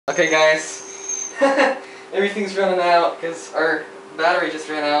Okay, guys. Everything's running out because our battery just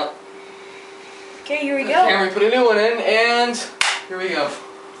ran out. Okay, here we go. Cameron put a new one in, and here we go.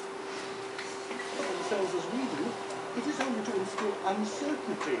 Themselves as we do, it is only to instill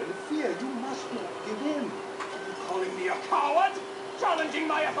uncertainty and fear. You must not give in. Are you calling me a coward? Challenging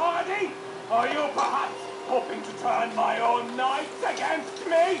my authority? Are you perhaps hoping to turn my own knights against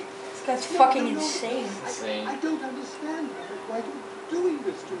me? This guy's fucking insane. I don't understand. Why are you doing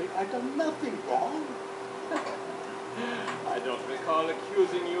this to me? I've done nothing wrong. I don't recall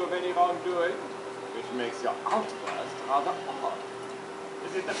accusing you of any wrongdoing, which makes your outburst rather odd.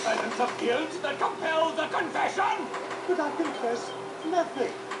 Is it the presence of guilt that compels a confession? But I confess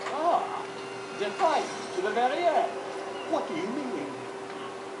nothing. Ah, defiant to the very end. What do you mean?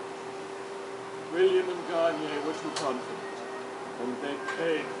 William and Garnier were too confident, and they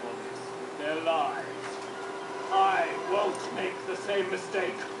paid for this with their lives. I won't make the same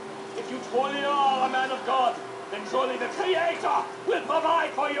mistake. If you truly are a man of God, then surely the Creator will provide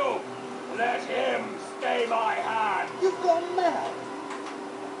for you. Let him stay my hand. You've gone mad.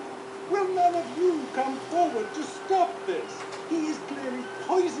 Will none of you come forward to stop this? He is clearly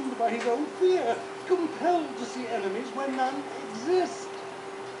poisoned by his own fear, compelled to see enemies where none exist.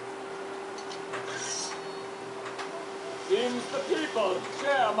 Seems the people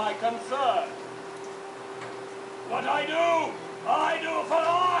share my concern. What I do for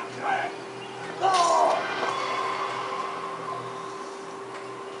Acre. Oh!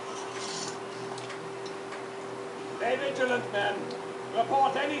 Stay vigilant, men.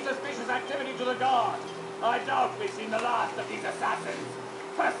 Report any suspicious activity to the guard. I doubt we've seen the last of these assassins.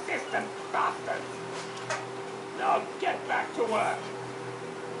 Persistent bastards. Now get back to work.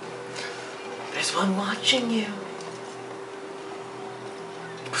 There's one watching you.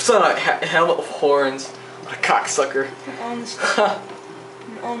 Puts on a helmet with horns. What a cocksucker. I'm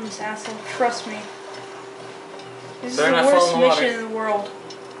on this asshole. Trust me. This is the Better not worst fall in the water. mission in the world.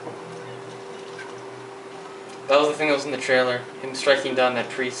 That was the thing that was in the trailer. Him striking down that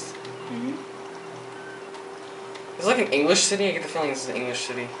priest. Mm-hmm. It's like an English city. I get the feeling this is an English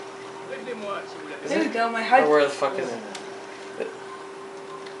city. There we go. My Or heart. where the fuck is it?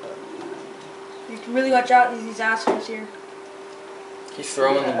 You can really watch out in these assholes here. He's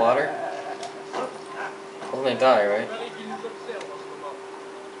throwing in the water. Well, they die, right? You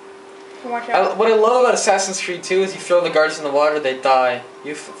can watch out. What I love about Assassin's Creed 2 is you throw the guards in the water, they die.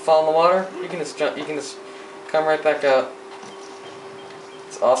 You fall in the water, you can just jump. You can just come right back out.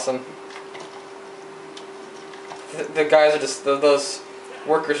 It's awesome. The guys are just those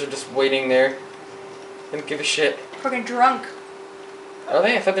workers are just waiting there. They don't give a shit. Fucking drunk. Are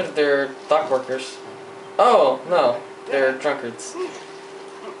they? I thought they're dock workers. Oh no, they're drunkards.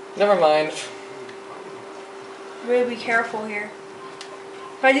 Never mind. Really be careful here.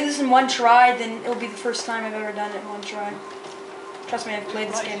 If I do this in one try, then it'll be the first time I've ever done it in one try. Trust me, I've played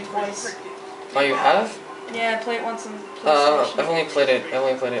this game twice. Oh, you have? Yeah, I played it once on PlayStation. I've only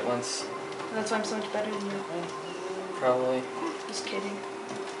played it once. That's why I'm so much better than you. Probably. Just kidding.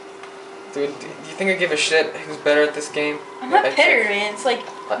 Dude, do you think I give a shit who's better at this game? I'm not better, man. It's like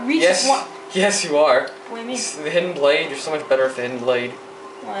reach yes, one. yes, you are. What do you mean? It's the Hidden Blade. You're so much better with the Hidden Blade.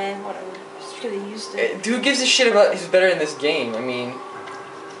 Well, whatever. Just because they used it. Dude gives a shit about who's better in this game. I mean,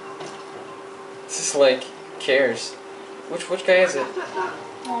 it's just like cares. Which guy is it?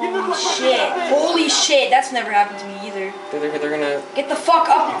 Oh shit! Holy shit! That's never happened to me either. They're gonna Get the fuck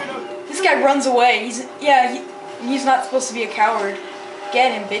up! This guy runs away. He's not supposed to be a coward.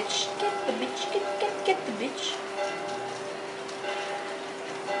 Get him, bitch. Get the bitch. Get the bitch.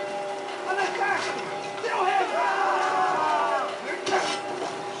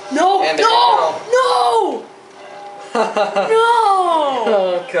 No! And No! No! No!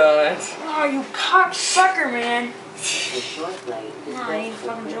 Oh god. Oh, you cocksucker, man. The short blade is Nah, I ain't best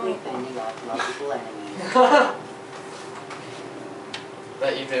fucking for joint. fending off multiple enemies.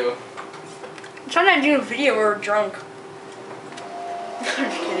 That you do. I'm trying to do a video where we're drunk. I'm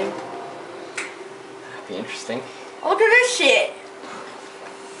just kidding. That'd be interesting. Oh, look at this shit.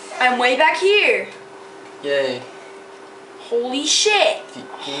 I'm way back here. Yay. Holy shit.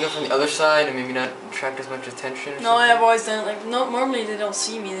 Can you go from the other side and maybe not attract as much attention? Or No, something? I've always done it. Like, no, normally they don't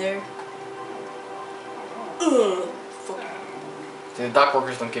see me there. Ugh. Fuck. Dude, the dock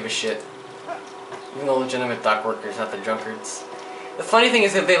workers don't give a shit. Even the legitimate dock workers, not the drunkards. The funny thing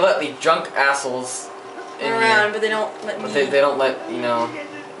is that they let the drunk assholes in Around, here, but they don't let me. but they don't let, you know,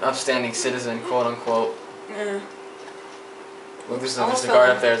 upstanding citizen, quote unquote. Yeah. Look, there's Almost a fell guard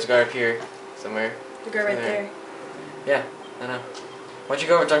in. up there. There's a guard up here somewhere. The guy right there. Yeah, I know. Why don't you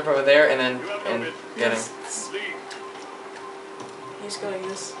go over, jump over there, and then get him? Yes. You just go like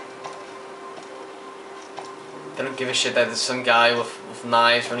this. They don't give a shit that there's some guy with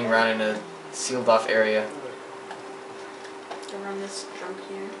knives running around in a sealed off area. Go around this jump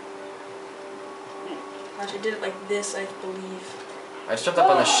here. Gosh, I did it like this, I believe. I just jumped up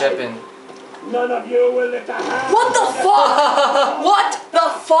on the ship and... None of you will lift a hand. What the fuck? What the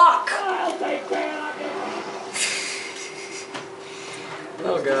fuck? I'll take care of it.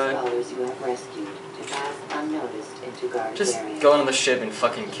 Oh god. Scholars you have rescued to pass unnoticed into guard Just area. go on the ship and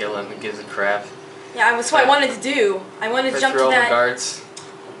fucking kill him. Who gives a crap? Yeah, that's what I wanted to do. I wanted to First jump to through all the that. guards.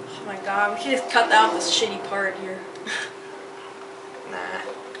 Oh my god, we should just cut out this shitty part here. Nah.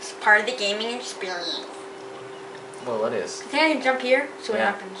 It's part of the gaming experience. Well, what is? I think I can jump here, see what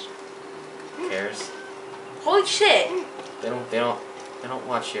Yeah. happens. Who cares? Holy shit! They don't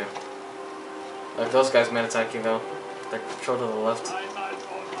watch you. Like those guys might attack you though. They're controlled to the left.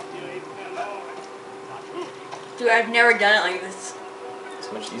 Dude, I've never done it like this. It's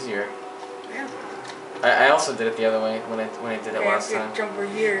much easier. Yeah. I also did it the other way when I did it Okay, last I'm time. gonna jump over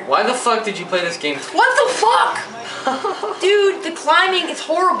here. Why the fuck did you play this game? What the fuck? Dude, the climbing is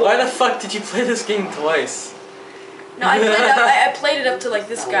horrible. Why the fuck did you play this game twice? No, I played it up to like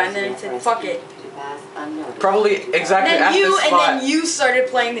this guy and then it said fuck it. To pass unnoticed. Probably And exactly then at you this spot. and then you started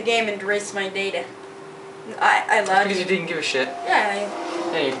playing the game and erased my data. I allowed Because you. you didn't give a shit. Yeah,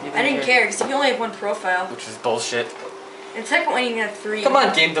 Yeah, you I didn't care because you only have one profile. Which is bullshit. And second one you can have 3. Come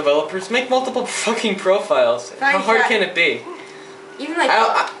on, game developers, make multiple fucking profiles. How hard can it be? Even like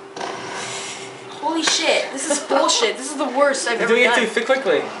holy shit, this is bullshit. This is the worst I've You're ever doing it done. too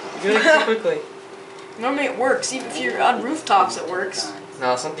quickly. You're doing it too quickly. Normally it works. Even if you're on rooftops, it works.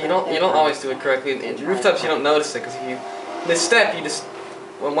 No, you don't always do it correctly. In rooftops, you don't notice it because if you misstep, you just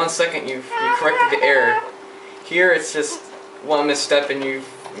in 1 second you corrected the error. Here, it's just one misstep and you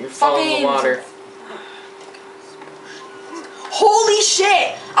fall in the water. Holy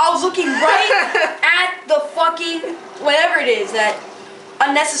shit! I was looking right at the fucking whatever it is that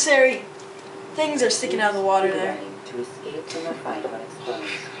unnecessary things are sticking out of the water there. To escape from a fight when exposed.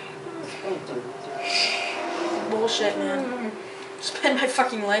 Sprint to Bullshit, man. Spend my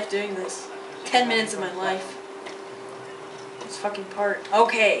fucking life doing this. 10 minutes of my life. This fucking part.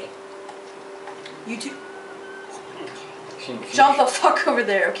 Okay. You two. Jump the fuck over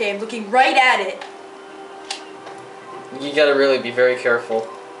there. Okay, I'm looking right at it. You gotta really be very careful.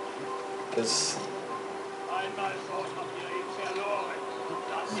 Because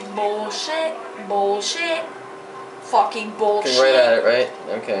Bullshit. Bullshit. Fucking bullshit. looking right at it, right?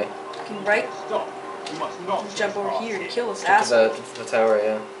 Okay. Looking right. Stop. You must not Jump over here to kill this Get to asshole. the tower,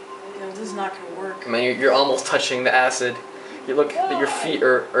 yeah. No, this is not gonna work. I mean, you're almost touching the acid. You look at your feet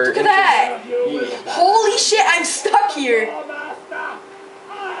are Look at that! Holy shit, I'm stuck here!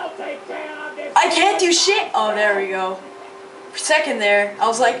 I can't do shit! Oh, there we go. For a second there, I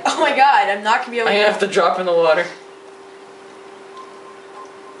was like, oh my god, I'm not gonna be able I to... have to drop in the water.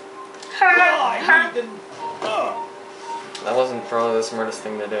 That wasn't probably the smartest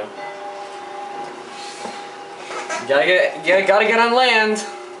thing to do. You gotta get on land,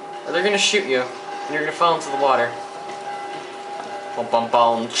 or they're gonna shoot you, and you're gonna fall into the water. Bum bum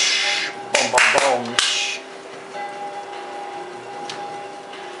bum, bum bum bum.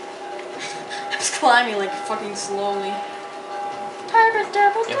 I'm just climbing like fucking slowly. You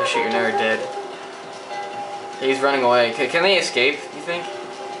have to shoot, you're never dead. He's running away. Can they escape, you think?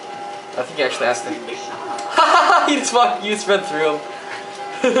 I think he actually has to. You just run through him.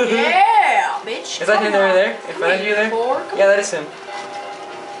 Yeah, bitch! Is that him over there? In front of you there? Yeah, that is him.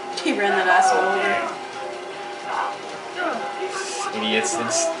 He ran that asshole over. Idiots. Oh,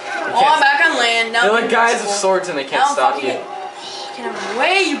 I'm back on land. Now They're I'm like guys with invincible. swords and they can't Now I'm stop fucking- you. Get out of the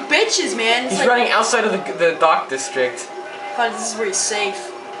way, you bitches, man! It's He's like, running outside of the dock district. God, this is where he's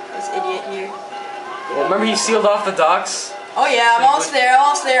safe. This idiot here. Well, remember he sealed off the docks? Oh yeah, I'm almost there,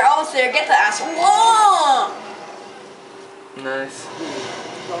 almost there, almost there. Get the asshole. Whoa! Nice.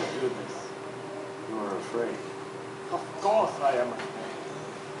 Don't do this. You are afraid. Of course I am.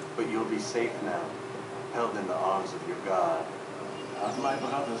 But you'll be safe now, held in the arms of your God. Have my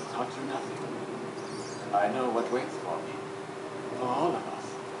brothers taught you nothing? I know what waits for me. For all of us.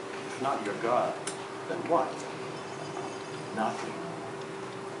 If not your God, then what? Nothing.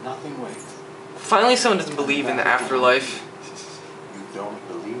 Nothing waits. Finally someone doesn't believe in the afterlife. You don't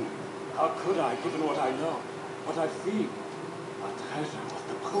believe. How could I, given what I know, what I've seen? A treasure was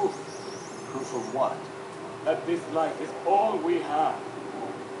the proof. Proof of what? That this life is all we have.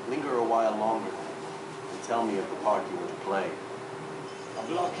 Linger a while longer and tell me of the part you were to play. A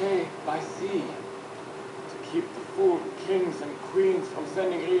blockade by sea. To keep the fooled kings and queens from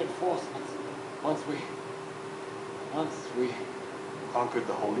sending reinforcements. Once we conquered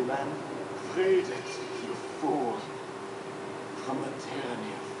the Holy Land? Freed it, you fool. From the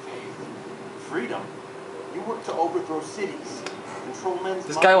tyranny of faith. Freedom? You work to overthrow cities, control men's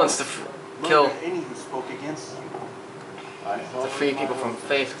This guy wants to kill, murder any who spoke against you. I to thought free people from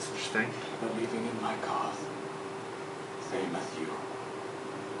faith. That's interesting. believing in my cause. Same as you.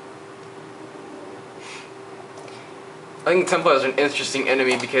 I think the Templars are an interesting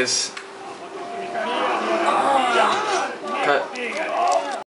enemy because